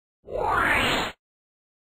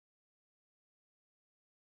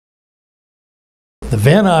The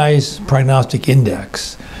Van Nuys Prognostic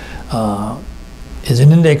Index is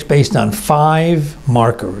an index based on 5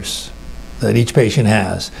 markers that each patient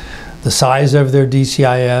has. The size of their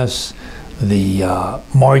DCIS, the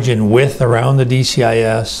margin width around the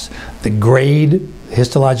DCIS, the grade,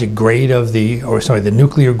 histologic grade of the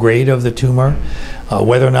nuclear grade of the tumor,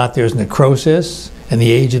 whether or not there's necrosis, and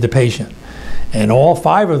the age of the patient. And all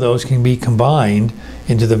 5 of those can be combined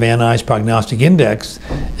into the Van Nuys Prognostic Index,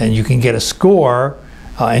 and you can get a score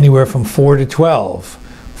anywhere from 4 to 12.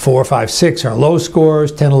 4, 5, 6 are low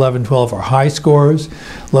scores, 10, 11, 12 are high scores.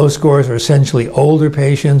 Low scores are essentially older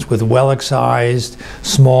patients with well-excised,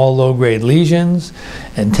 small, low-grade lesions,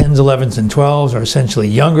 and 10s, 11s, and 12s are essentially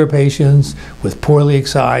younger patients with poorly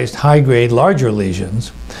excised, high-grade, larger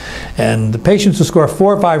lesions. And the patients who score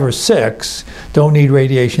 4, 5, or 6 don't need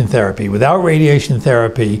radiation therapy. Without radiation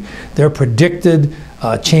therapy, their predicted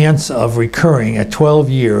chance of recurring at 12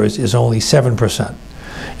 years is only 7%.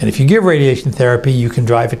 And if you give radiation therapy, you can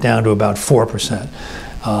drive it down to about 4%,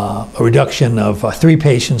 a reduction of 3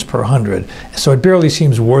 patients per 100. So it barely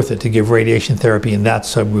seems worth it to give radiation therapy in that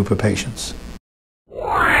subgroup of patients.